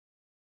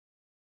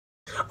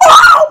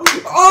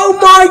Oh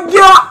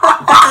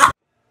my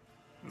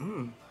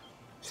god!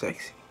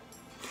 Sexy.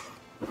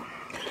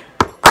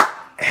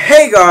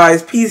 Hey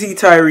guys, PZ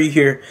Tyree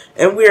here,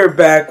 and we are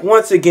back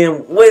once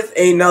again with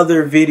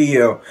another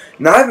video.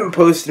 Now I've been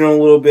posting a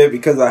little bit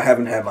because I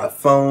haven't had my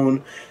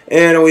phone,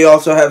 and we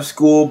also have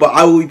school, but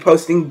I will be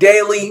posting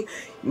daily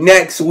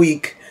next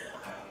week.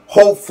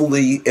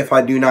 Hopefully, if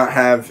I do not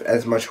have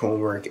as much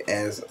homework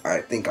as I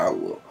think I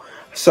will.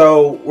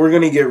 So, we're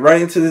going to get right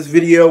into this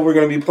video. We're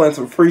going to be playing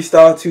some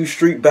Freestyle 2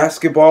 Street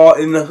Basketball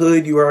in the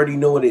hood. You already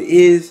know what it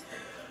is.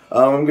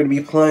 I'm going to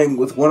be playing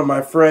with one of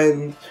my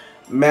friends,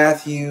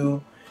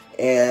 Matthew.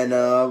 And,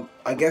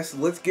 I guess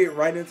let's get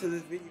right into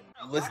this video.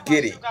 Let's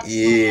get it.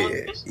 Yeah.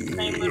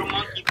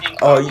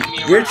 Oh,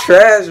 you're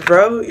trash,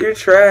 bro. You're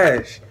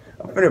trash.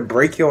 I'm going to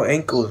break your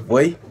ankles,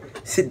 boy.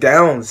 Sit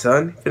down,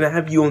 son. I'm going to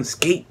have you on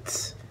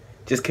skates.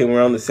 Just came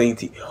around the same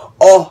team.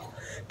 Oh,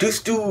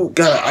 this dude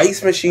got an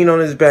ice machine on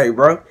his back,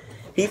 bro.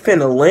 He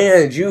finna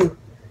land you.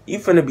 You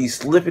finna be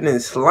slipping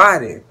and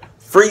sliding.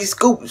 Free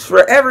scoops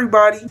for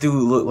everybody. Dude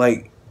look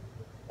like,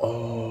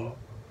 oh.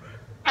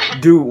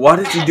 Dude, why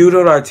does the dude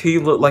on our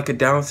team look like a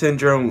Down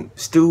syndrome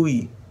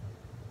Stewie?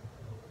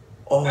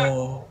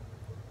 Oh.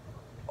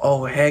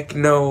 Oh, heck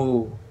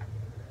no.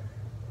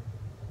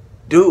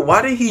 Dude,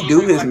 why did he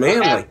do his man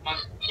like?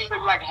 He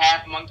look like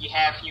half monkey,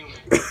 half human.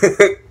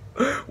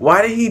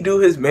 Why did he do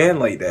his man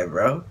like that,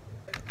 bro?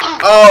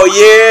 Oh,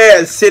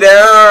 yeah. Sit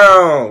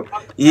down.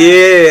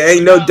 Yeah.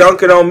 Ain't no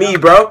dunking on me,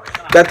 bro.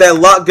 Got that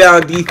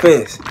lockdown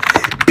defense.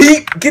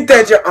 Beat. Get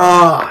that.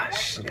 Oh,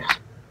 shit.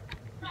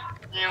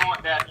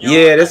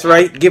 Yeah, that's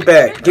right. Get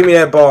back. Give me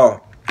that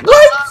ball.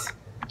 What?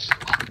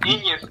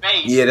 In your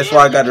face. Yeah, that's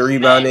why I got the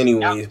rebound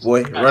anyways,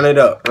 boy. Run it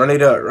up. Run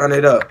it up. Run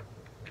it up.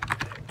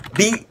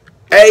 Beat.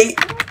 Hey.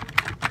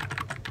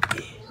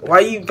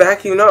 Why you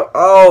backing up?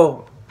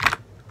 Oh.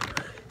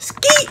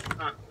 Skeet!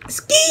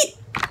 Skeet!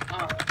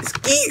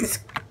 Skeet!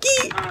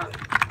 Skeet! Oh,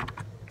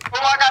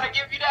 I gotta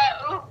give you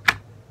that. Ooh.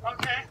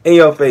 Okay. In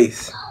your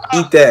face.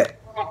 Eat that.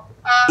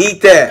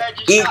 Eat that.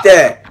 Eat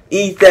that.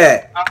 Eat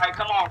that. Alright,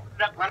 come on.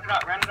 Run it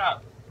up. Run it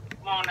up.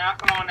 Come on now.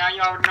 Come on now.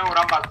 You already know what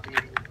I'm about to do.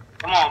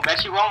 Come on.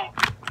 Bet you won't.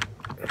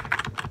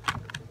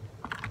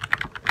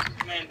 What's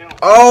this man doing?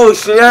 Oh,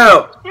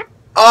 snap.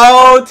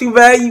 Oh, too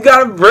bad you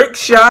got a brick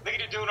shot. Look at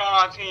the dude on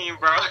our team,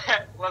 bro.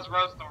 Let's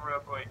roast him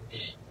real quick.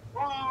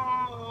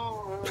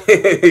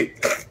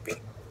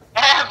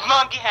 Half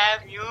monkey,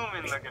 half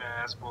human looking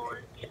ass boy.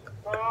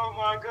 Oh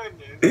my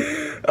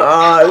goodness.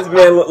 Ah, this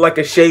man look like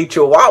a shaved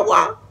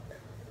chihuahua.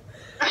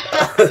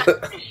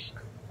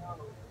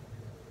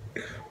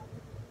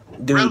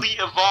 Dude. Really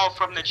evolved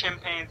from the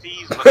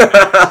chimpanzees.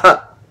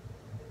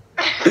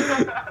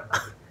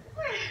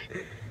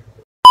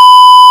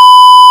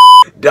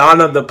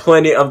 Dawn of the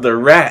Planet of the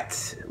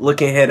Rats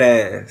looking head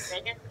ass.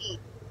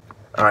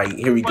 Alright,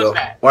 here we go.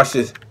 Watch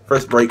this.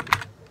 First break.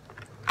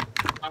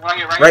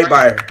 Right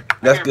by her.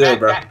 That's good,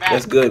 bro.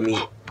 That's good, me. No,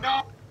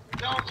 you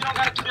don't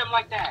gotta do them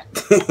like that.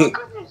 Oh my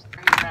goodness.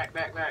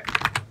 Back.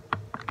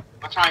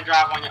 I'm trying to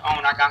drive on your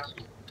own. I got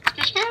you.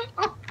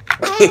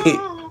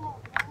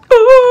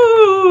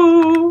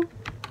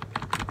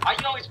 Why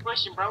you always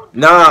pushing, bro?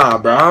 Nah,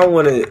 bro.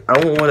 I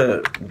don't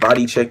wanna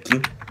body check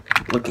you.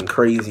 Looking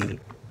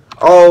crazy.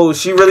 Oh,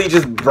 she really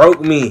just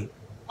broke me.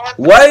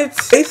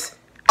 What?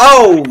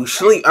 Oh,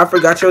 sleep. I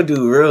forgot your dude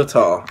real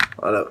tall.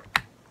 Hold up.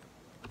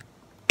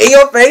 In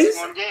your face?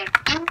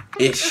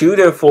 It's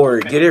shooting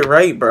forward. Get it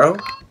right, bro.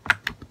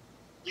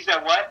 You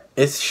said what?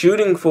 It's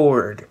shooting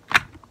forward.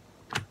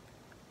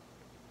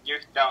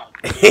 You're dumb.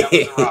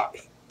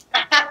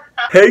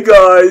 Hey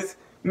guys,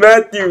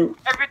 Matthew.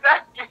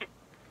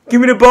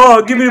 Give me the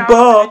ball. Give me the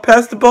ball.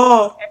 Pass the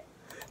ball.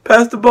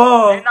 Pass the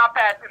ball. He's not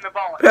passing the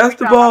ball. Pass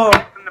the ball.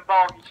 Passing the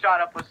ball, he shot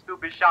up a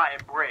stupid shot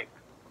and brick.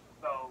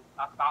 So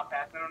I stopped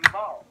passing on the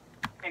ball.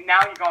 And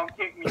now he's gonna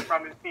kick me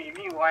from his team.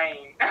 He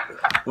lame.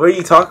 What are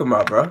you talking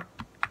about, bro?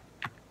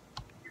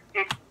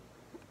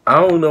 I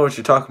don't know what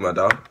you're talking about,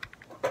 dog.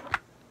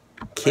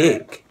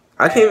 Kick?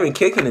 I can't even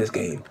kick in this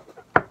game.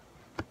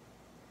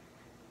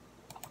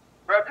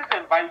 Bro, just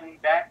invite me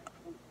back.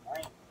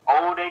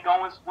 Oh, they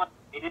going swim.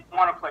 They didn't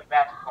want to play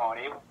basketball.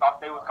 They thought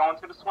they was going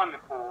to the swimming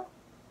pool.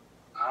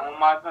 Oh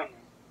my goodness.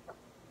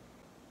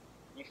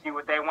 You see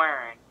what they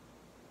wearing?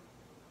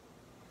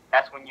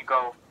 That's when you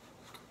go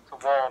to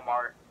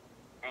Walmart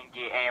and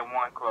get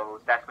A1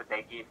 clothes. That's what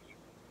they give you.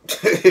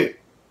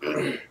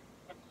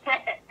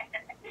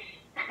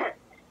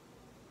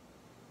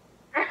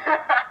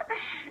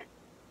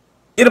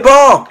 Get the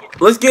ball.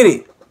 Let's get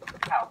it.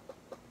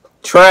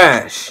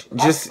 Trash.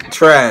 Just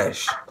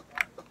trash.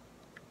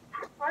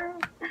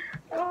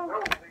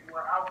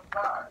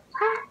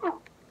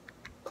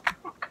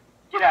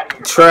 Get out of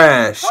here.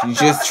 Trash.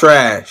 Just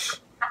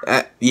trash.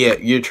 Yeah,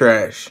 you're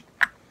trash.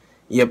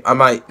 Yep, I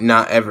might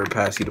not ever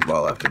pass you the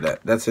ball after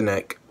that. That's a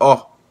neck.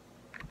 Oh.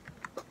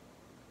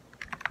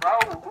 Bro,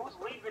 who's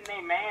leaving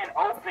their man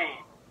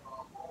open?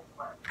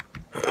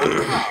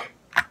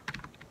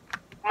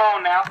 Come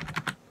on now.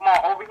 Come on,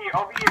 over here.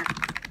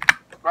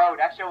 Bro,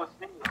 that's your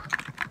assist.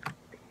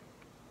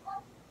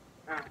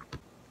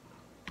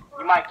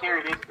 You might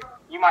carry this.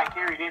 You might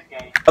carry this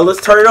game. Oh,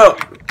 let's turn up.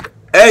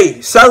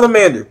 Hey,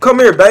 Salamander, come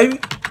here, baby.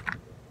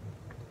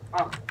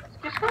 Oh,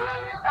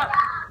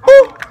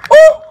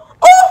 oh,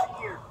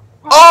 oh,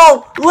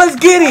 oh, let's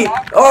get it.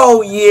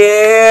 Oh,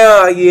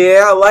 yeah,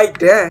 yeah, I like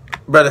that.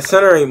 Bro, the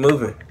center ain't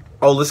moving.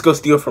 Oh, let's go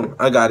steal from him.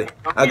 I got it.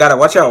 I got it.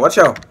 Watch out, watch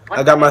out.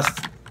 I got my...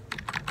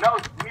 No,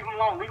 leave him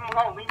alone, leave him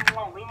alone, leave him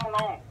alone, leave him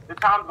alone. The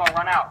time's gonna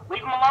run out.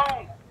 Leave him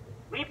alone.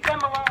 Leave them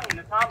alone.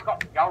 The time's gonna...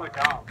 Y'all are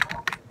dumb.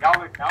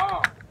 Y'all are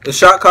dumb. The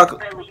shot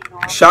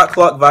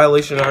clock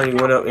violation already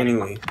went up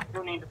anyway.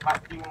 You need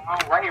to leave him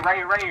alone. Right here, right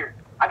here, right here.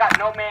 I got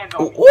no man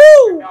though.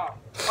 Woo!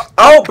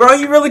 Oh, bro,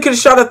 you really could have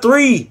shot a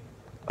 3.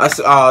 I was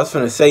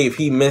finna say if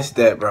he missed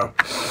that, bro.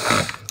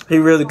 He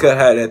really could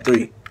have had that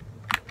 3.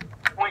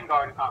 Point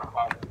guard is not a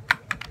problem.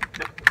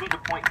 He's a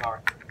point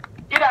guard.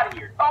 Get out of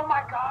here. Oh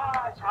my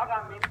gosh, how did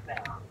I miss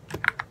that?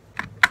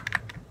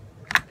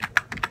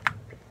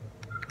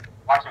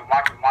 Watch him,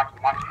 watch him, watch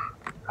him, watch him.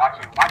 Watch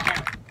him, watch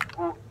him.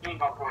 Ooh, he ain't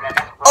gonna pull that.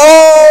 That's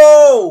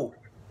oh!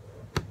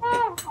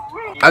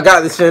 I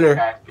got the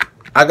center.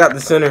 I got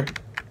the center.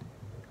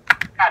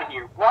 Out of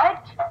here.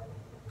 What?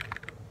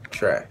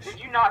 Trash. Did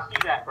you not see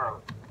that,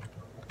 bro?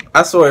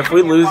 I swear, if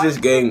we lose this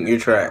game, you're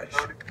trash.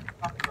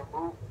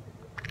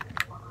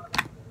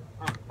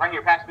 Right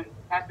here, pass it.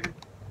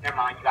 Never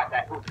mind, you got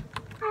that. Ooh.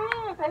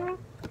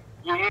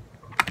 Yeah.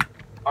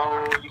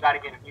 Oh, you gotta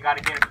get him. You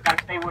gotta get him. You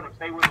gotta stay with him.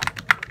 Stay with him.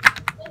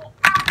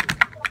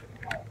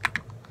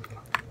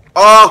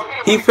 Oh,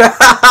 he fell.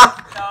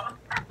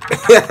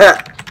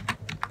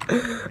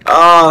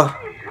 Oh,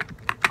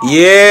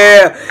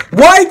 yeah.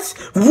 What?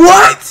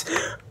 What?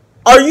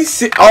 Are you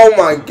sick? Oh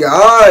my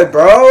god,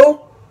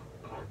 bro.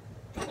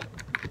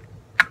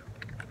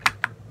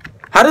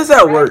 How does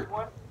that work?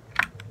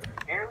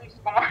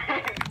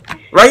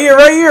 Right here,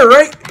 right here,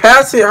 right?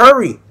 Pass it,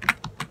 hurry.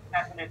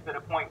 Passing it to the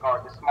point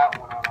guard, the smart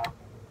one on offense.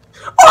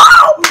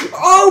 Oh!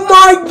 Oh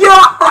my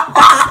god!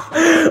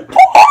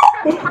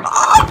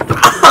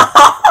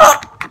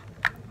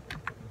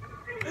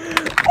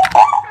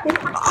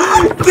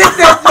 Get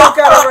that fuck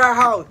out of our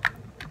house!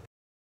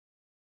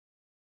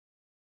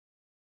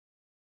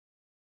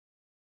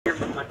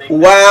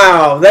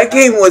 Wow, that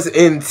game was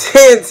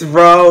intense,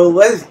 bro.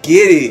 Let's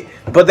get it.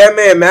 But that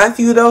man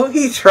Matthew, though,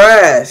 he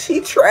trash.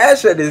 He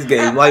trash at this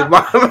game. Like,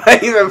 why am I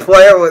even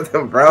playing with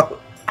him, bro?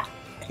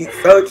 He's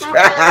so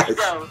trash.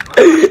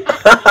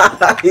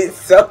 He's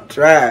so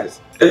trash.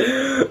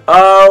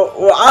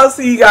 Well, I'll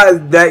see you guys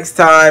next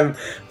time.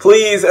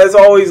 Please, as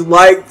always,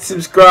 like,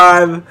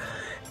 subscribe,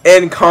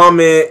 and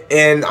comment.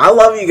 And I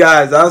love you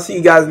guys. I'll see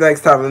you guys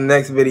next time in the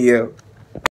next video.